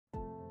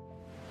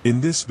In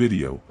this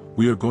video,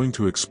 we are going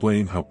to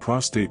explain how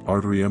prostate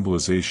artery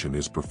embolization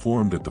is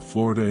performed at the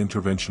Florida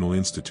Interventional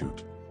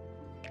Institute.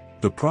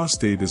 The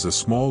prostate is a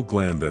small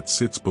gland that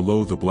sits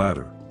below the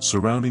bladder,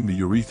 surrounding the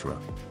urethra,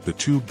 the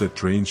tube that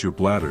drains your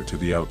bladder to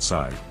the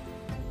outside.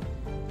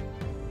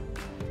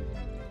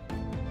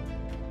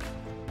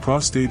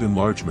 Prostate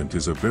enlargement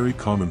is a very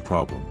common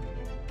problem.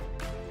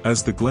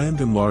 As the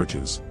gland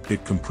enlarges,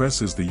 it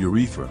compresses the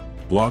urethra,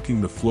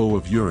 blocking the flow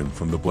of urine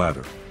from the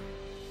bladder.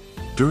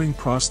 During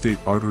prostate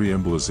artery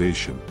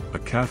embolization, a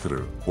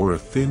catheter, or a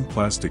thin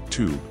plastic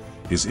tube,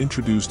 is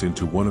introduced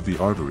into one of the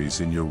arteries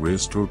in your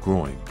wrist or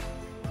groin.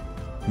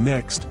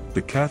 Next,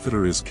 the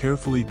catheter is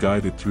carefully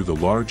guided through the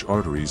large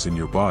arteries in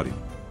your body,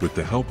 with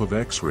the help of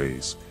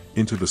X-rays,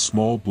 into the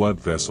small blood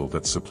vessel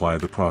that supply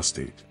the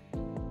prostate.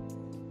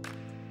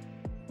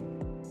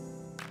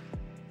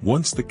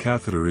 Once the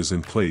catheter is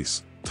in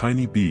place,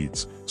 tiny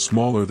beads,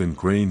 smaller than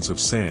grains of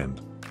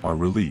sand, are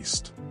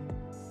released.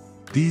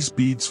 These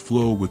beads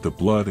flow with the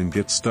blood and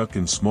get stuck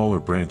in smaller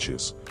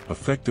branches,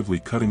 effectively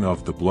cutting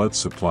off the blood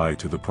supply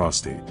to the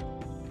prostate.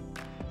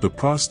 The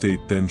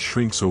prostate then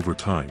shrinks over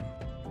time.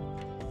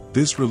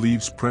 This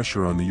relieves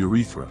pressure on the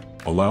urethra,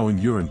 allowing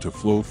urine to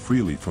flow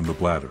freely from the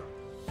bladder.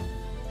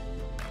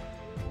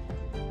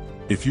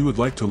 If you would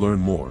like to learn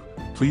more,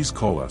 please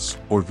call us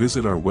or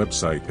visit our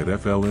website at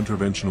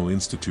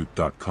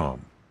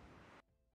flinterventionalinstitute.com.